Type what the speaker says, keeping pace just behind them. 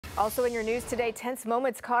Also in your news today, tense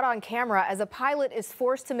moments caught on camera as a pilot is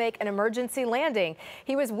forced to make an emergency landing.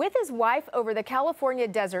 He was with his wife over the California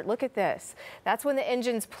desert. Look at this. That's when the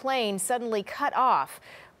engine's plane suddenly cut off.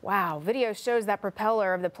 Wow, video shows that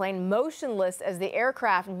propeller of the plane motionless as the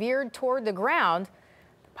aircraft veered toward the ground.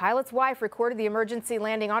 The pilot's wife recorded the emergency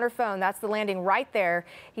landing on her phone. That's the landing right there.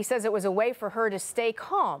 He says it was a way for her to stay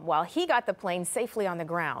calm while he got the plane safely on the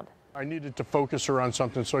ground. I needed to focus her on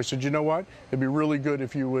something, so I said, you know what? It'd be really good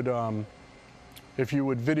if you would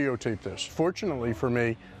videotape this. Fortunately for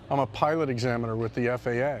me, I'm a pilot examiner with the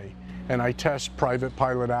FAA, and I test private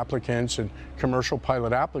pilot applicants and commercial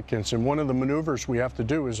pilot applicants, and one of the maneuvers we have to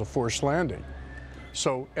do is a forced landing.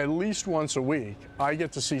 So at least once a week, I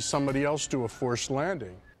get to see somebody else do a forced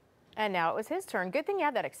landing. And now it was his turn. Good thing he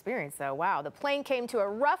had that experience, though. Wow, the plane came to a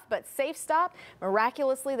rough but safe stop.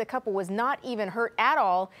 Miraculously, the couple was not even hurt at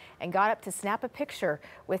all and got up to snap a picture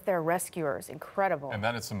with their rescuers. Incredible. And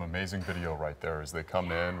that is some amazing video right there as they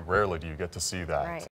come in. Rarely do you get to see that. Right.